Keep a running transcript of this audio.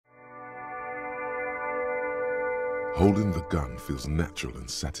Holding the gun feels natural and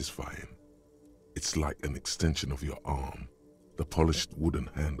satisfying. It's like an extension of your arm, the polished wooden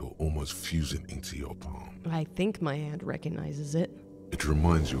handle almost fusing into your palm. I think my hand recognizes it. It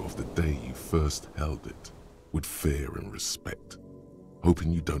reminds you of the day you first held it, with fear and respect,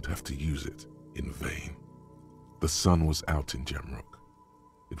 hoping you don't have to use it in vain. The sun was out in Jamrock.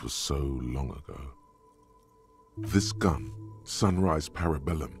 It was so long ago. This gun, Sunrise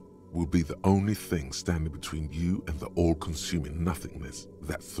Parabellum, will be the only thing standing between you and the all-consuming nothingness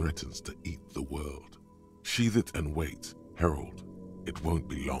that threatens to eat the world. Sheathe it and wait, Herald. It won't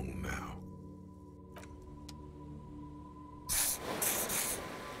be long now.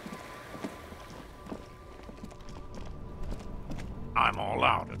 I'm all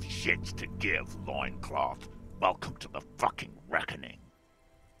out of shits to give, loincloth. Welcome to the fucking reckoning.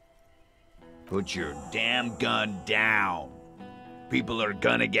 Put your damn gun down. People are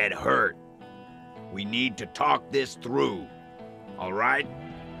gonna get hurt. We need to talk this through. All right?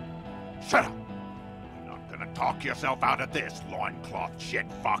 Shut up! You're not gonna talk yourself out of this, loincloth shit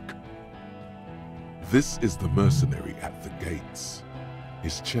fuck. This is the mercenary at the gates.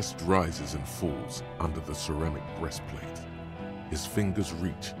 His chest rises and falls under the ceramic breastplate. His fingers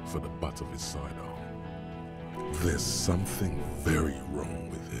reach for the butt of his sidearm. There's something very wrong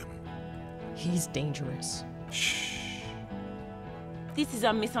with him. He's dangerous. Shh. This is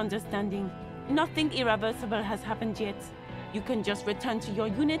a misunderstanding. Nothing irreversible has happened yet. You can just return to your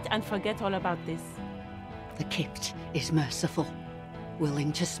unit and forget all about this. The Kypt is merciful,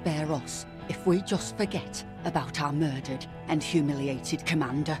 willing to spare us if we just forget about our murdered and humiliated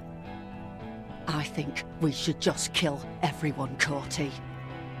commander. I think we should just kill everyone, Courtie.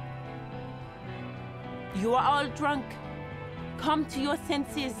 You are all drunk. Come to your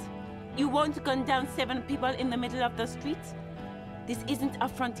senses. You won't gun down 7 people in the middle of the street. This isn't a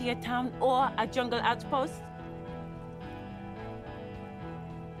frontier town or a jungle outpost.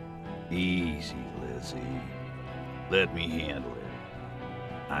 Easy, Lizzie. Let me handle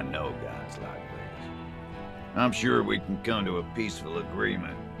it. I know guys like this. I'm sure we can come to a peaceful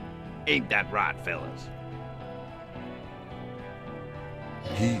agreement. Ain't that right, fellas?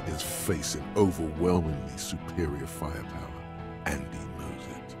 He is facing overwhelmingly superior firepower, and he knows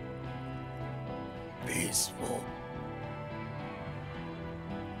it. Peaceful.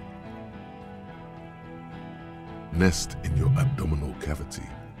 Nest in your abdominal cavity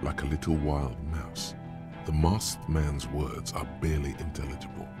like a little wild mouse. The masked man's words are barely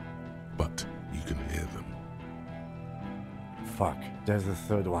intelligible, but you can hear them. Fuck, there's the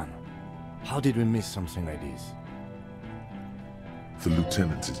third one. How did we miss something like this? The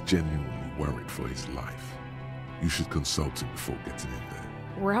lieutenant is genuinely worried for his life. You should consult him before getting in there.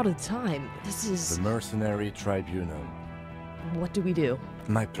 We're out of time. This is... The mercenary tribunal. What do we do?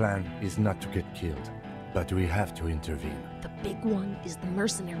 My plan is not to get killed, but we have to intervene. The big one is the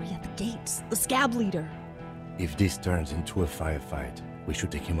mercenary at the gates, the scab leader. If this turns into a firefight, we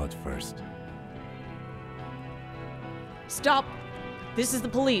should take him out first. Stop! This is the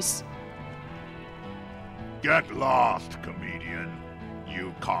police. Get lost, comedian.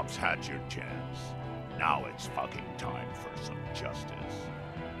 You cops had your chance. Now it's fucking time for some justice.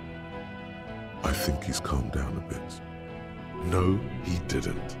 I think he's calmed down a bit. No, he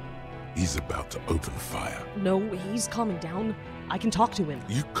didn't. He's about to open fire. No, he's calming down. I can talk to him.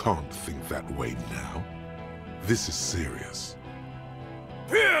 You can't think that way now. This is serious.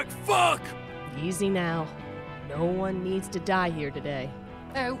 Pig fuck! Easy now. No one needs to die here today.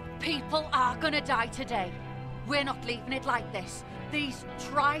 Oh, people are gonna die today. We're not leaving it like this. These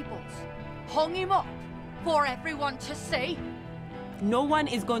tribals hung him up for everyone to see. No one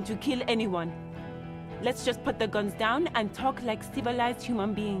is going to kill anyone. Let's just put the guns down and talk like civilized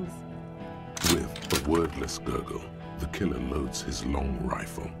human beings. With a wordless gurgle, the killer loads his long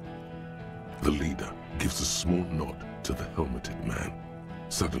rifle. The leader gives a small nod to the helmeted man.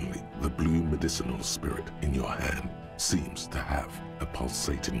 Suddenly, the blue medicinal spirit in your hand seems to have a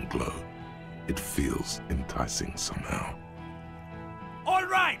pulsating glow. It feels enticing somehow. All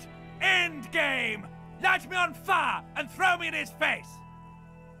right! End game! Light me on fire and throw me in his face!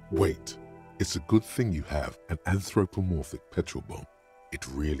 Wait, it's a good thing you have an anthropomorphic petrol bomb. It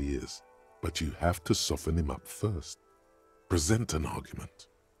really is. But you have to soften him up first. Present an argument.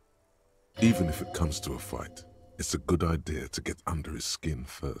 Even if it comes to a fight, it's a good idea to get under his skin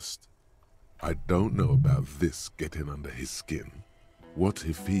first. I don't know about this getting under his skin. What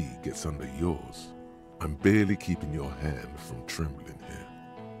if he gets under yours? I'm barely keeping your hand from trembling here.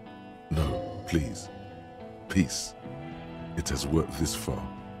 No, please. Peace. It has worked this far.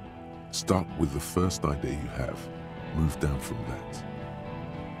 Start with the first idea you have. Move down from that.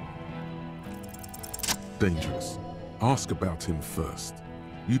 Dangerous. Ask about him first.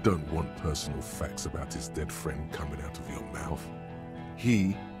 You don't want personal facts about his dead friend coming out of your mouth.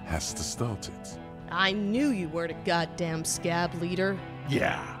 He has to start it. I knew you weren't a goddamn scab leader.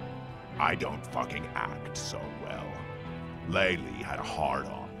 Yeah, I don't fucking act so well. Laylee had a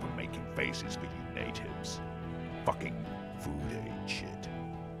hard-on for making faces for you natives. Fucking food aid shit.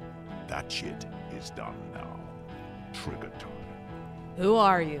 That shit is done now. Trigger time. Who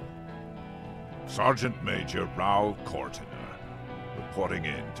are you? Sergeant Major Rao Cortiner, reporting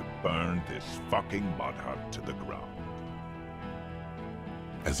in to burn this fucking mud hut to the ground.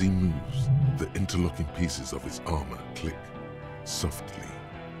 As he moves, the interlocking pieces of his armor click softly.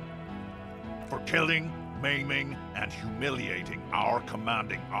 For killing, maiming, and humiliating our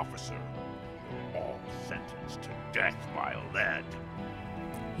commanding officer, you're all sentenced to death by lead.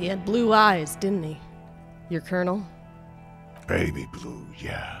 He had blue eyes, didn't he? Your colonel? Baby blue,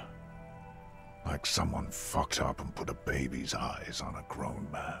 yeah. Like someone fucked up and put a baby's eyes on a grown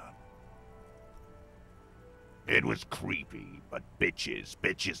man. It was creepy, but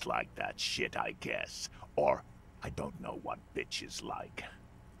bitches like that shit, I guess. Or, I don't know what bitches like.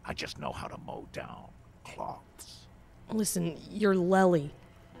 I just know how to mow down cloths. Listen, you're Lely.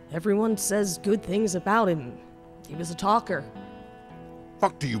 Everyone says good things about him. He was a talker.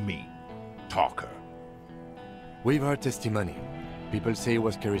 Fuck do you mean, talker? We've heard testimony. People say he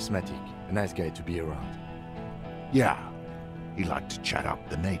was charismatic, a nice guy to be around. Yeah, he liked to chat up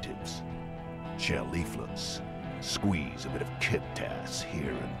the natives. Share leaflets. Squeeze a bit of kipped ass here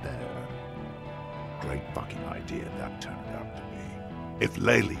and there. Great fucking idea that turned out to be. If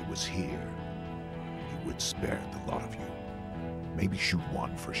Laylee was here, he would spare the lot of you. Maybe shoot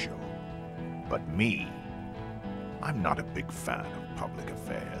one for show. But me, I'm not a big fan of public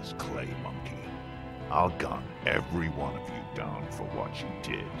affairs, Clay Monkey. I'll gun every one of you down for what you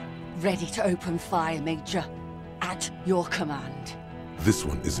did. Ready to open fire, Major. At your command. This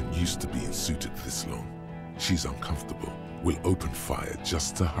one isn't used to being suited this long. She's uncomfortable. We'll open fire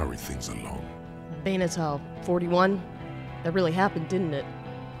just to hurry things along. Bainatal, 41? That really happened, didn't it?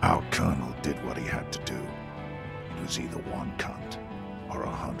 Our colonel did what he had to do. It was either one cunt or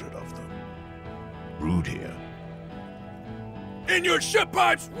 100 of them. Rude here. In your ship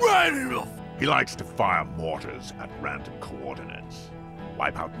pipes, right enough! He likes to fire mortars at random coordinates.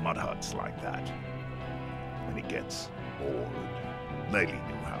 Wipe out mud huts like that. When he gets bored, Laylee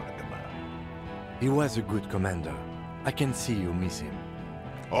knew how to command. He was a good commander. I can see you miss him.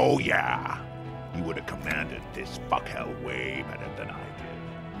 Oh yeah, he would have commanded this fuckhell way better than I did.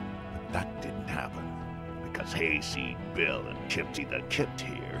 But that didn't happen, because Hayseed Bill and Kipsy the Kipt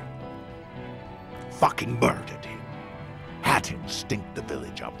here fucking murdered him. Had him stink the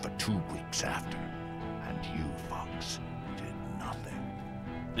village up for 2 weeks after. And you fucks did nothing.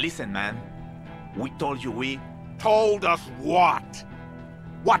 Listen, man. We told you we... Told us what?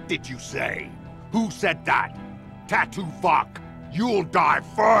 What did you say? Who said that? Tattoo fuck! You'll die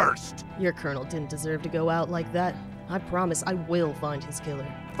first! Your colonel didn't deserve to go out like that. I promise I will find his killer.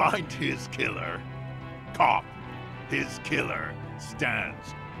 Find his killer. Cop, his killer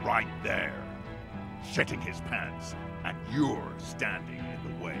stands right there, shitting his pants, and you're standing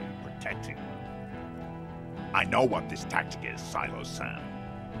in the way, protecting him. I know what this tactic is, Silo Sam.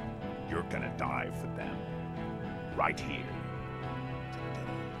 You're gonna die for them. Right here.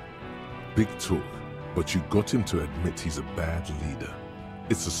 Big talk, but you got him to admit he's a bad leader.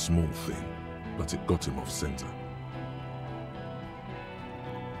 It's a small thing, but it got him off center.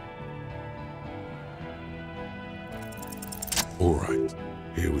 All right,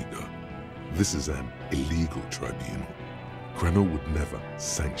 here we go. This is an illegal tribunal. Krenner would never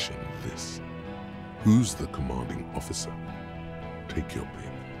sanction this. Who's the commanding officer? Take your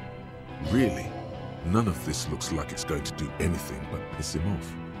pick. Really, none of this looks like it's going to do anything but piss him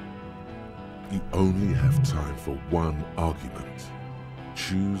off. You only have time for one argument.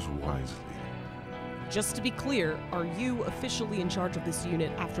 Choose wisely. Just to be clear, are you officially in charge of this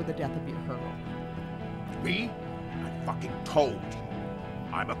unit after the death of your colonel? Me? I fucking told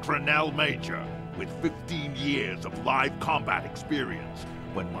you. I'm a Tribunal Major with 15 years of live combat experience.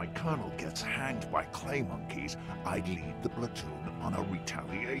 When my colonel gets hanged by clay monkeys, I'd lead the platoon on a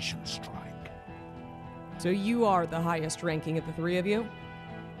retaliation strike. So you are the highest ranking of the three of you?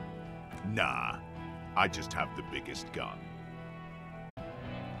 Nah, I just have the biggest gun.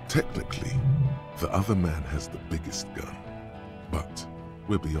 Technically, the other man has the biggest gun, but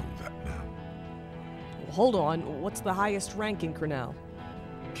we're beyond that now. Hold on, what's the highest rank in Tribunal?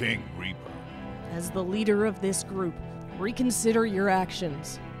 King Reaper. As the leader of this group, reconsider your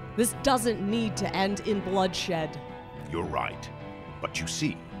actions. This doesn't need to end in bloodshed. You're right. But you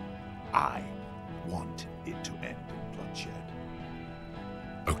see, I want it to end in bloodshed.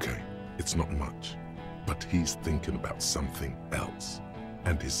 Okay, it's not much, but he's thinking about something else,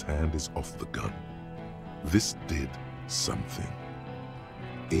 and his hand is off the gun. This did something.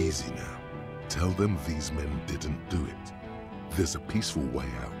 Easy now. Tell them these men didn't do it. There's a peaceful way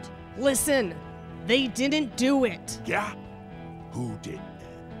out. Listen, they didn't do it. Yeah? Who did then?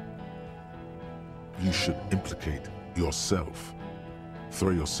 You should implicate yourself.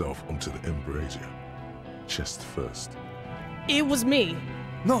 Throw yourself onto the embrasure. Chest first. It was me.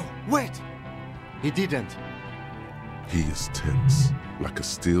 No, wait! He didn't. He is tense, like a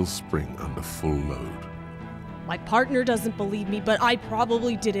steel spring under full load. My partner doesn't believe me, but I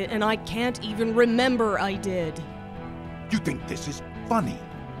probably did it, and I can't even remember I did. You think this is funny?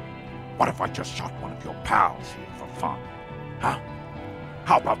 What if I just shot one of your pals here for fun? Huh?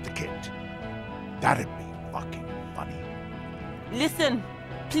 How about the kid? That'd be fucking funny. Listen,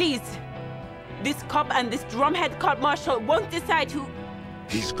 please. This cop and this drumhead court-martial won't decide who...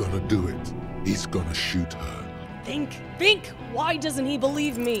 He's gonna do it. He's gonna shoot her. Think! Why doesn't he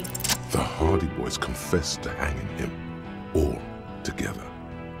believe me? The Hardy Boys confessed to hanging him. All together.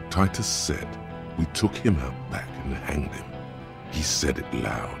 Titus said, we took him out back and hanged him. He said it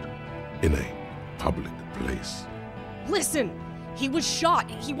loud. In a public place. Listen! He was shot.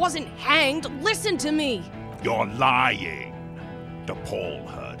 He wasn't hanged. Listen to me! You're lying. DePaul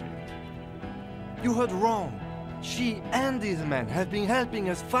heard it. You heard wrong. She and these men have been helping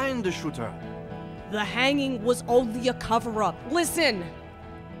us find the shooter. The hanging was only a cover-up. Listen!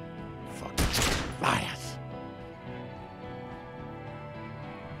 Fucking liars.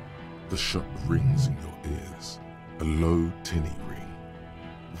 The shot rings in your ears. A low, tinny ring.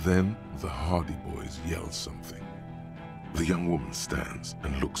 Then the Hardy Boys yell something. The young woman stands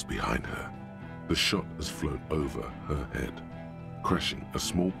and looks behind her. The shot has flown over her head, crashing a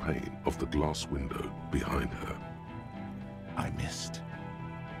small pane of the glass window behind her. I missed.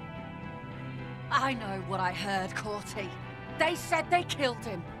 I know what I heard, Corty. They said they killed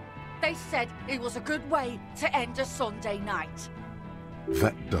him. They said it was a good way to end a Sunday night.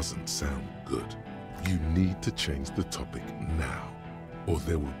 That doesn't sound good. You need to change the topic now, or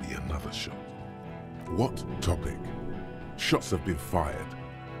there will be another shot. What topic? Shots have been fired.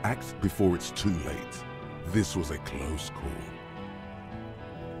 Act before it's too late. This was a close call.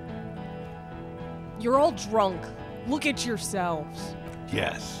 You're all drunk. Look at yourselves.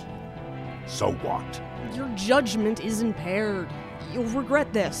 Yes. So what? Your judgment is impaired. You'll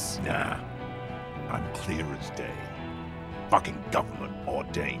regret this. Nah. I'm clear as day. Fucking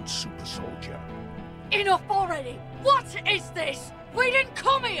government-ordained super soldier. Enough already! What is this? We didn't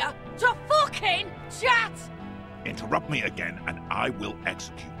come here to fucking chat! Interrupt me again and I will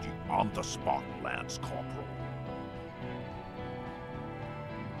execute you on the spot, Lance Corporal.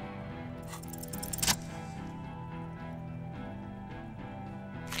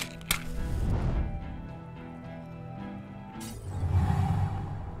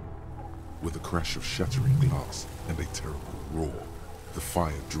 With a crash of shattering glass and a terrible roar, the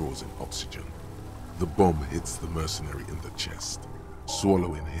fire draws in oxygen. The bomb hits the mercenary in the chest,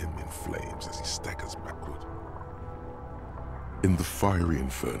 swallowing him in flames as he staggers backward. In the fiery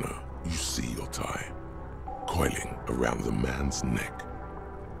inferno, you see your tie, coiling around the man's neck.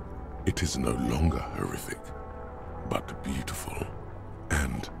 It is no longer horrific, but beautiful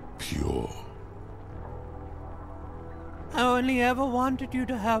and pure. I only ever wanted you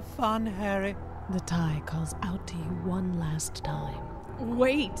to have fun, Harry. The tie calls out to you one last time.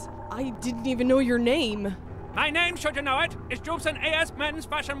 Wait, I didn't even know your name. My name, should you know it, is Jobson AS Men's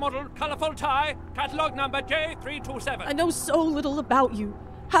Fashion Model, Colorful Tie, catalog number J327. I know so little about you.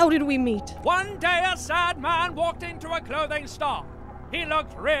 How did we meet? One day a sad man walked into a clothing store. He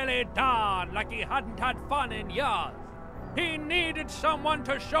looked really darn like he hadn't had fun in years. He needed someone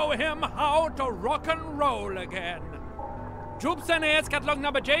to show him how to rock and roll again. Jobson AS catalog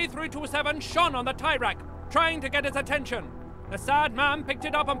number J327 shone on the tie rack, trying to get his attention. The sad man picked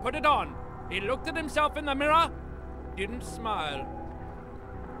it up and put it on. He looked at himself in the mirror, didn't smile.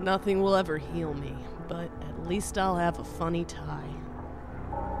 Nothing will ever heal me, but at least I'll have a funny tie.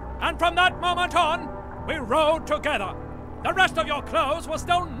 And from that moment on, we rode together. The rest of your clothes were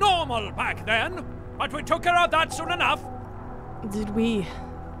still normal back then, but we took care of that soon enough. Did we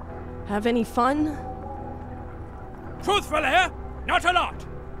have any fun? Truthfully, not a lot.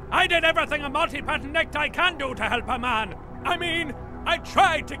 I did everything a multi-pattern necktie can do to help a man. I mean, I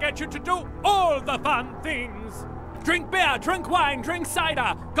tried to get you to do all the fun things. Drink beer, drink wine, drink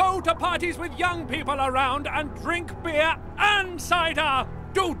cider. Go to parties with young people around and drink beer and cider.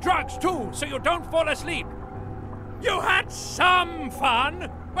 Do drugs too, so you don't fall asleep. You had some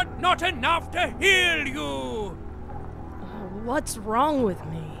fun, but not enough to heal you! What's wrong with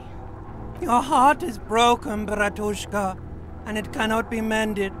me? Your heart is broken, Bratushka, and it cannot be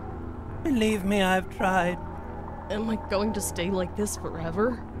mended. Believe me, I've tried. Am I going to stay like this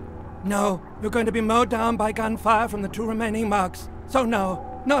forever? No, you're going to be mowed down by gunfire from the 2 remaining mugs. So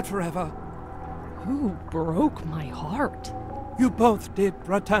no, not forever. Who broke my heart? You both did,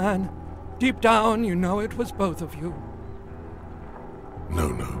 Bratan. Deep down, you know it was both of you.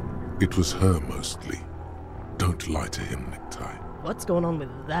 No, it was her mostly. Don't lie to him, Necktie. What's going on with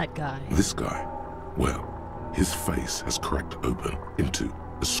that guy? This guy, well, his face has cracked open into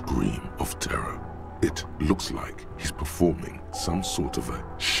a scream of terror. It looks like he's performing some sort of a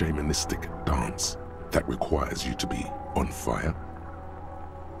shamanistic dance that requires you to be on fire.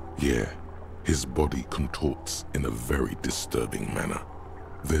 Yeah, his body contorts in a very disturbing manner.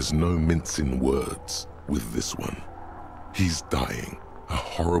 There's no mincing words with this one. He's dying a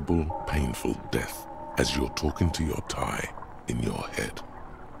horrible, painful death as you're talking to your tie in your head.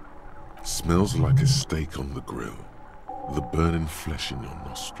 Smells like a steak on the grill, the burning flesh in your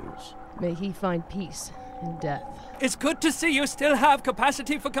nostrils. May he find peace in death. It's good to see you still have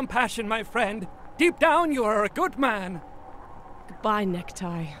capacity for compassion, my friend. Deep down, you are a good man. Goodbye,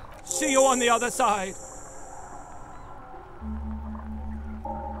 Necktie. See you on the other side.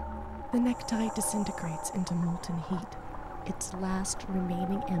 The necktie disintegrates into molten heat, its last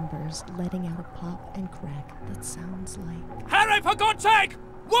remaining embers letting out a pop and crack that sounds like... Harry, for God's sake!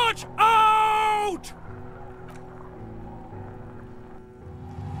 Watch out!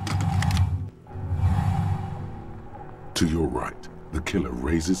 To your right, the killer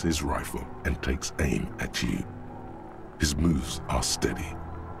raises his rifle and takes aim at you. His moves are steady,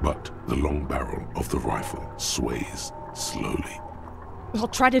 but the long barrel of the rifle sways slowly. I'll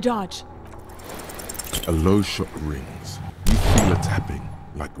try to dodge. A low shot rings. You feel a tapping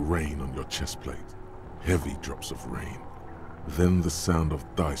like rain on your chest plate. Heavy drops of rain. Then the sound of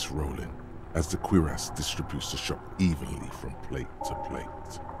dice rolling as the cuirass distributes the shot evenly from plate to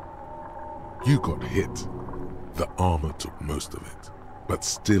plate. You got hit. The armor took most of it, but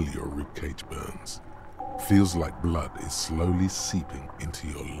still your ribcage burns. Feels like blood is slowly seeping into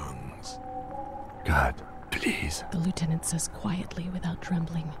your lungs. God, please. The lieutenant says quietly without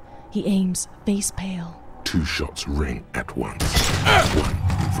trembling. He aims, face pale. 2 shots ring at once.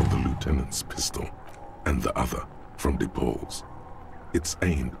 One from the lieutenant's pistol, and the other from DePaul's. It's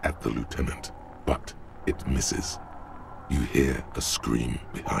aimed at the lieutenant, but it misses. You hear a scream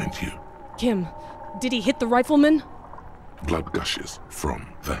behind you. Kim, did he hit the rifleman? Blood gushes from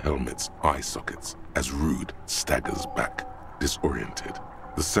the helmet's eye sockets as Rude staggers back, disoriented.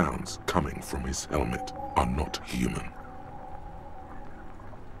 The sounds coming from his helmet are not human.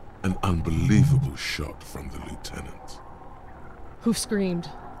 An unbelievable shot from the lieutenant. Who screamed?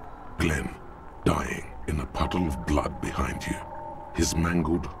 Glenn, dying in a puddle of blood behind you. His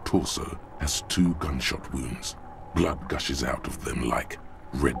mangled torso has 2 gunshot wounds. Blood gushes out of them like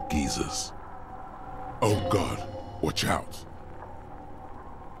red geysers. Oh God, watch out.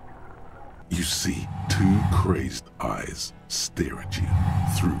 You see 2 crazed eyes stare at you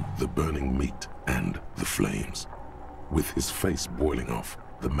through the burning meat and the flames. With his face boiling off,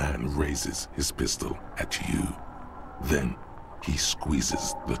 the man raises his pistol at you. Then he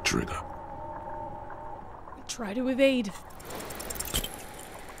squeezes the trigger. Try to evade.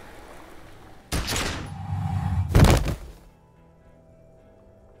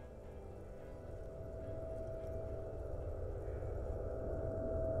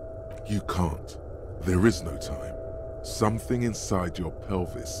 You can't. There is no time. Something inside your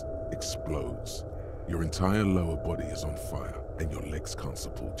pelvis explodes. Your entire lower body is on fire and your legs can't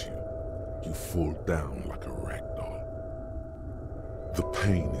support you. You fall down like a rag doll. The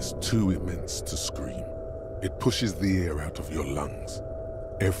pain is too immense to scream. It pushes the air out of your lungs.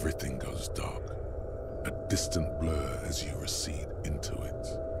 Everything goes dark. A distant blur as you recede into it.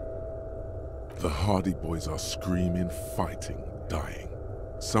 The Hardy Boys are screaming, fighting, dying.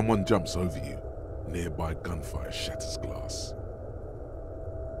 Someone jumps over you. Nearby gunfire shatters glass.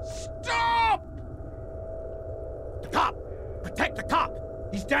 Stop! The cop! Protect the cop!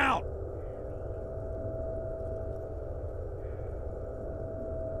 He's down!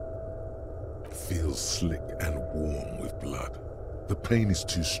 Feels slick and warm with blood. The pain is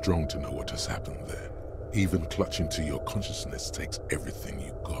too strong to know what has happened there. Even clutching to your consciousness takes everything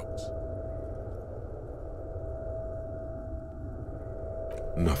you got.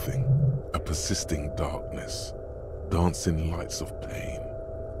 Nothing. A persisting darkness. Dancing lights of pain.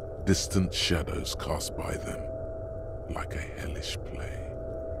 Distant shadows cast by them. Like a hellish play.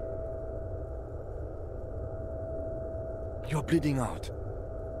 You're bleeding out.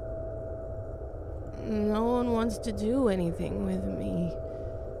 No one wants to do anything with me.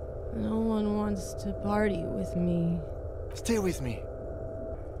 No one wants to party with me. Stay with me.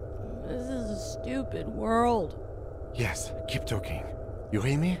 This is a stupid world. Yes, keep talking. You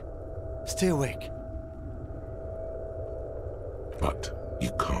hear me? Stay awake. But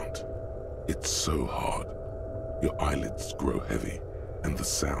you can't. It's so hard. Your eyelids grow heavy, and the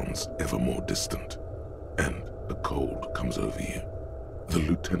sounds ever more distant. And a cold comes over you. The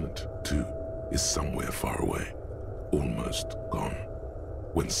lieutenant, too, is somewhere far away, almost gone,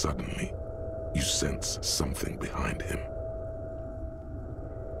 when suddenly you sense something behind him.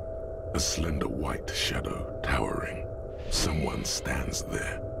 A slender white shadow towering. Someone stands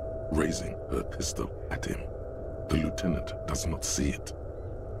there, raising her pistol at him. The lieutenant does not see it.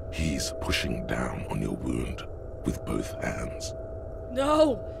 He's pushing down on your wound with both hands.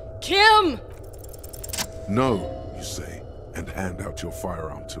 No! Kim! No, you say, and hand out your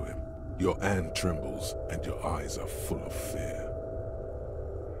firearm to him. Your hand trembles, and your eyes are full of fear.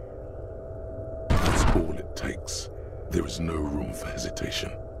 That's all it takes. There is no room for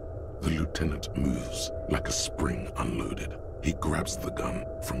hesitation. The lieutenant moves like a spring unloaded. He grabs the gun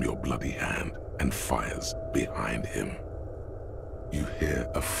from your bloody hand and fires behind him. You hear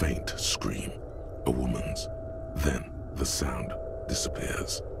a faint scream, a woman's. Then the sound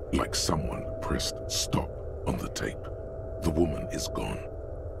disappears, like someone pressed stop on the tape. The woman is gone.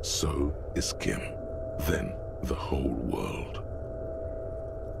 So is Kim. Then the whole world.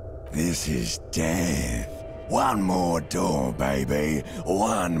 This is death. One more door, baby.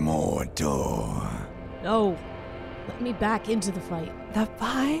 One more door. No. Let me back into the fight. The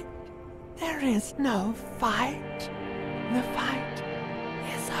fight? There is no fight. The fight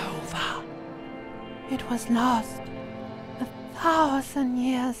is over. It was lost 1,000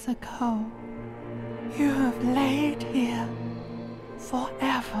 years ago. You have laid here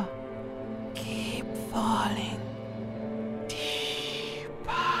forever. Keep falling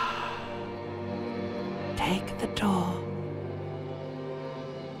deeper. Take the door.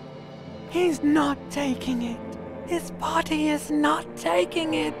 He's not taking it. His body is not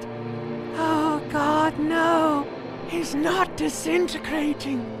taking it. Oh God, no. He's not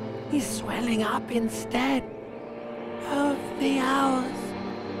disintegrating. He's swelling up instead. Of the hours,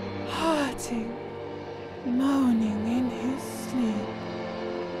 hurting, moaning in his sleep,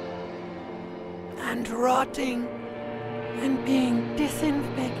 and rotting, and being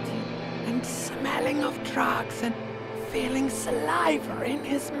disinfected, and smelling of drugs, and feeling saliva in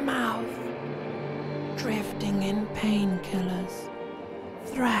his mouth, drifting in painkillers,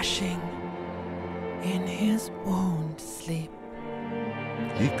 thrashing in his wound sleep.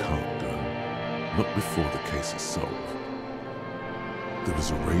 He can't go. Not before the case is solved. There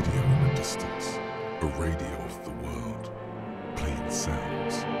is a radio in the distance, a radio of the world, playing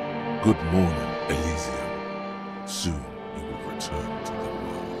sounds. Good morning, Elysium. Soon you will return to the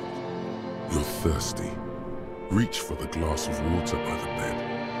world. You're thirsty. Reach for the glass of water by the bed.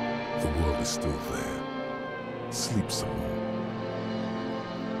 The world is still there. Sleep some more.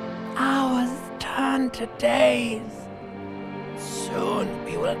 Hours turn to days. Soon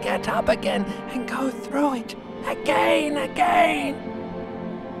we will get up again and go through it again.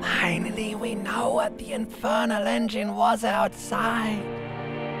 Finally, we know what the infernal engine was outside.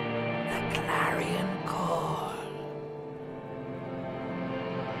 The clarion call.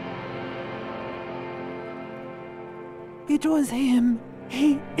 It was him.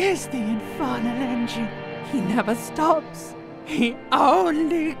 He is the infernal engine. He never stops. He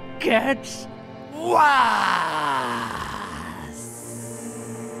only gets worse.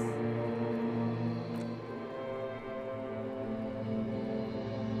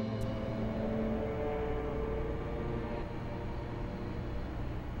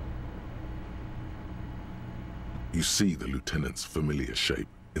 You see the lieutenant's familiar shape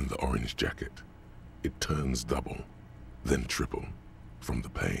in the orange jacket. It turns double, then triple, from the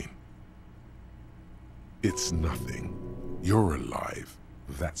pain. It's nothing. You're alive.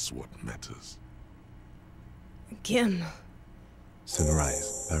 That's what matters. Kim.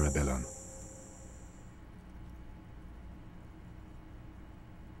 Sunrise, Parabellum.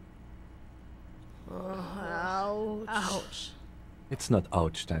 Oh, ouch. It's not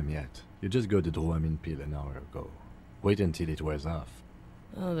ouch time yet. You just got the Dramamine pill an hour ago. Wait until it wears off.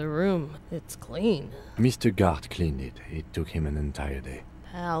 Oh, the room. It's clean. Mr. Gart cleaned it. It took him an entire day.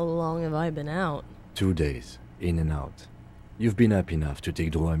 How long have I been out? 2 days, in and out. You've been up enough to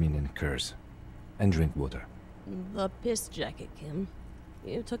take Dramamine and curse. And drink water. The piss jacket, Kim.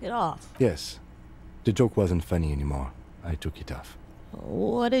 You took it off. Yes. The joke wasn't funny anymore. I took it off.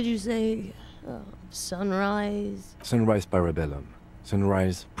 What did you say? Sunrise? Sunrise, Parabellum.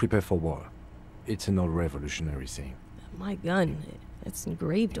 Sunrise, prepare for war. It's an old revolutionary saying. My gun, it's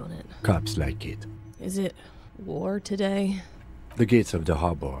engraved on it. Cops like it. Is it war today? The gates of the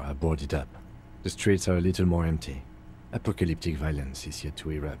harbor are boarded up. The streets are a little more empty. Apocalyptic violence is yet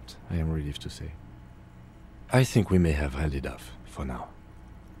to erupt, I am relieved to say. I think we may have held it off, for now.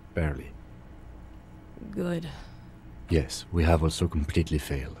 Barely. Good. Yes, we have also completely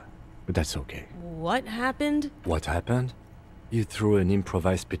failed. But that's okay. What happened? What happened? You threw an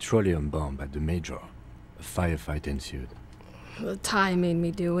improvised petroleum bomb at the Major. A firefight ensued. The tie made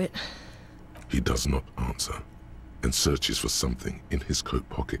me do it. He does not answer, and searches for something in his coat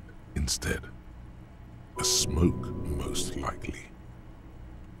pocket instead. A smoke, most likely.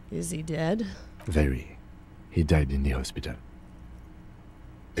 Is he dead? Very. He died in the hospital.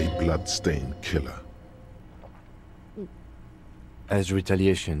 A blood-stained killer. As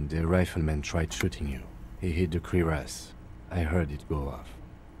retaliation, the rifleman tried shooting you. He hit the cuirass. I heard it go off.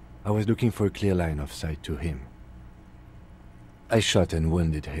 I was looking for a clear line of sight to him. I shot and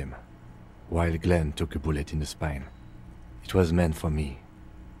wounded him, while Glenn took a bullet in the spine. It was meant for me.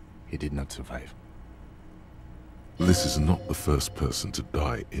 He did not survive. This is not the first person to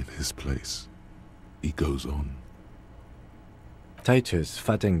die in his place. He goes on. Titus,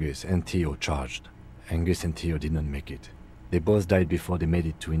 Fat Angus, and Theo charged. Angus and Theo did not make it. They both died before they made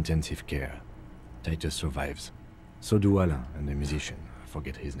it to intensive care. Titus survives. So do Alain and the musician. I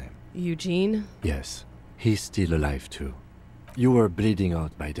forget his name. Eugene? Yes. He's still alive too. You were bleeding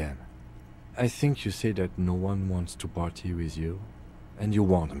out by then. I think you say that no one wants to party with you. And you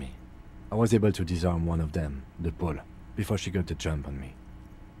warned me. I was able to disarm one of them, the Paul, before she got the jump on me.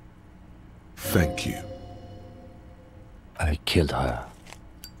 Thank you. I killed her.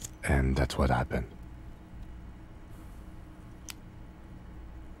 And that's what happened.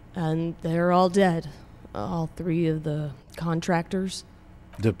 And they're all dead. All three of the contractors?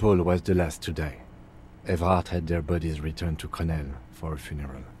 The Paul was the last to die. Evrard had their bodies returned to Crenel for a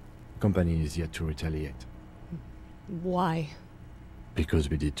funeral. The company is yet to retaliate. Why? Because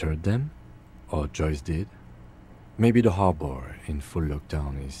we deterred them? Or Joyce did? Maybe the harbor in full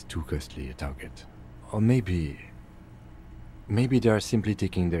lockdown is too costly a target. Or maybe they are simply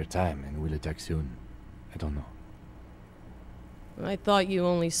taking their time and will attack soon. I don't know. I thought you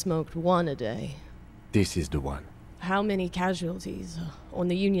only smoked one a day. This is the one. How many casualties on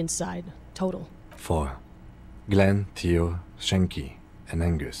the Union side, total? 4. Glenn, Theo, Shanky, and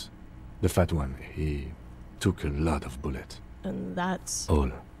Angus. The fat one, he took a lot of bullets. And that's... All.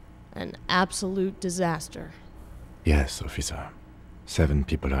 An absolute disaster. Yes, officer. 7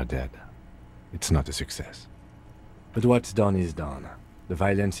 people are dead. It's not a success. But what's done is done. The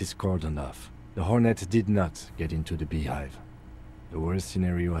violence is cordoned off. The Hornets did not get into the beehive. The worst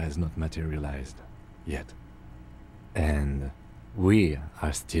scenario has not materialized. Yet. And we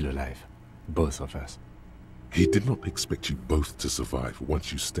are still alive. Both of us. He did not expect you both to survive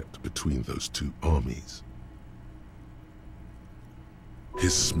once you stepped between those two armies.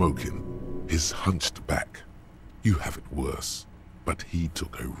 His smoking, his hunched back. You have it worse, but he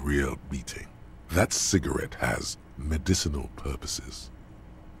took a real beating. That cigarette has medicinal purposes.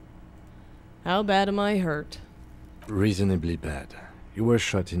 How bad am I hurt? Reasonably bad. You were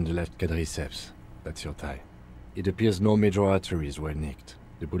shot in the left quadriceps. That's your thigh. It appears no major arteries were nicked.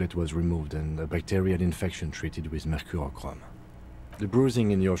 The bullet was removed and a bacterial infection treated with mercurochrome. The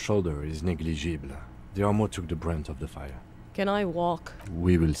bruising in your shoulder is negligible. The armor took the brunt of the fire. Can I walk?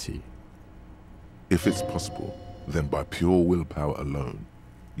 We will see. If it's possible, then by pure willpower alone,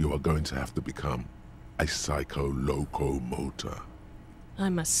 you are going to have to become a psycho-locomotor.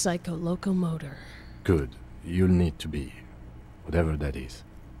 I'm a psycho-locomotor. Good. You'll need to be. Whatever that is.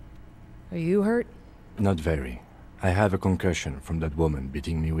 Are you hurt? Not very. I have a concussion from that woman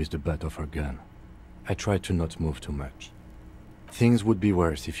beating me with the butt of her gun. I tried to not move too much. Things would be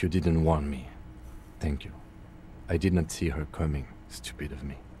worse if you didn't warn me. Thank you. I did not see her coming. Stupid of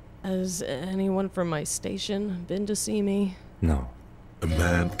me. Has anyone from my station been to see me? No. A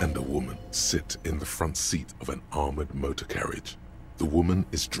man and a woman sit in the front seat of an armored motor carriage. The woman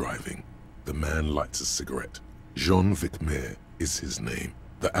is driving. The man lights a cigarette. Jean Vicmer is his name.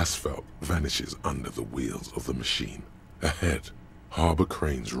 The asphalt vanishes under the wheels of the machine. Ahead, harbor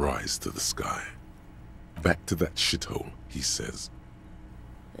cranes rise to the sky. Back to that shithole, he says.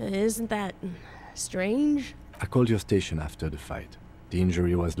 Isn't that strange? I called your station after the fight. The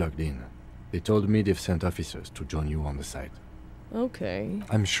injury was logged in. They told me they've sent officers to join you on the site. Okay.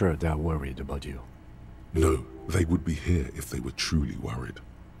 I'm sure they're worried about you. No, they would be here if they were truly worried.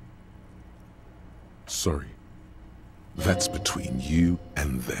 Sorry. That's between you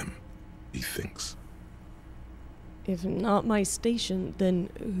and them, he thinks. If not my station, then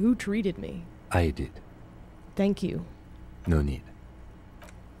who treated me? I did. Thank you. No need.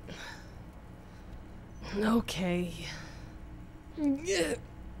 Okay.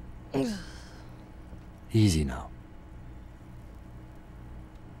 Easy now.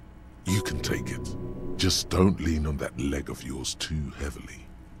 You can take it. Just don't lean on that leg of yours too heavily.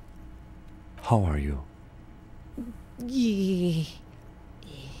 How are you? Yeah.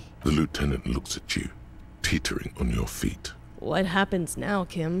 The lieutenant looks at you, teetering on your feet. What happens now,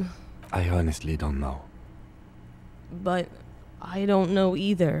 Kim? I honestly don't know. But I don't know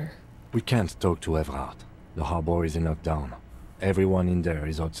either. We can't talk to Everard. The harbor is in lockdown. Everyone in there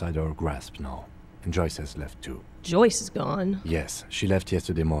is outside our grasp now. And Joyce has left too. Joyce is gone. Yes, she left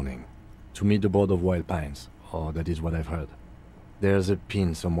yesterday morning. To meet the board of Wild Pines, or that is what I've heard. There's a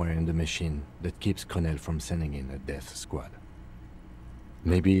pin somewhere in the machine that keeps Connell from sending in a death squad.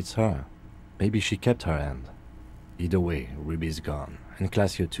 Maybe it's her. Maybe she kept her hand. Either way, Ruby's gone, and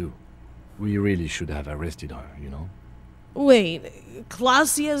Claudia too. We really should have arrested her, you know? Wait,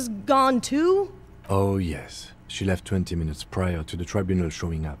 Claudia's gone too? Oh yes, she left 20 minutes prior to the Tribunal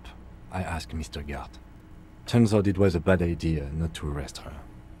showing up. I asked Mr. Gart. Turns out it was a bad idea not to arrest her,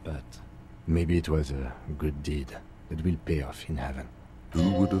 but maybe it was a good deed that will pay off in heaven. Who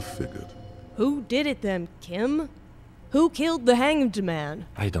would have figured? Who did it then, Kim? Who killed the hanged man?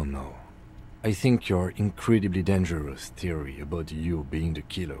 I don't know. I think your incredibly dangerous theory about you being the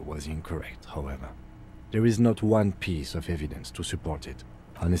killer was incorrect, however. There is not one piece of evidence to support it.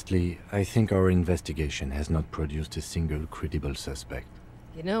 Honestly, I think our investigation has not produced a single credible suspect.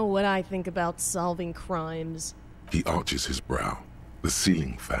 You know what I think about solving crimes? He arches his brow. The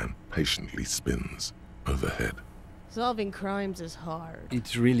ceiling fan patiently spins overhead. Solving crimes is hard.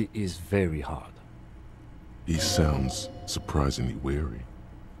 It really is very hard. He sounds surprisingly weary.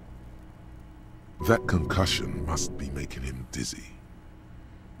 That concussion must be making him dizzy.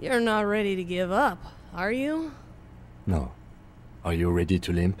 You're not ready to give up, are you? No. Are you ready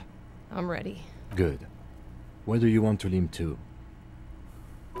to limp? I'm ready. Good. Where do you want to limp to?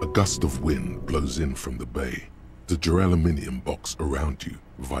 A gust of wind blows in from the bay. The duraluminum box around you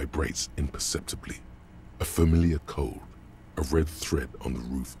vibrates imperceptibly. A familiar cold, a red thread on the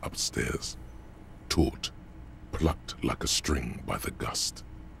roof upstairs. Taut, plucked like a string by the gust.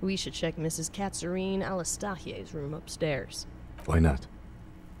 We should check Mrs. Katsarine Alastahie's room upstairs. Why not?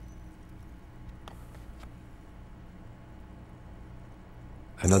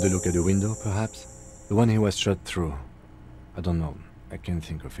 Another look at the window, perhaps? The one he was shot through. I don't know. I can't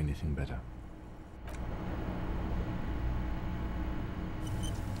think of anything better.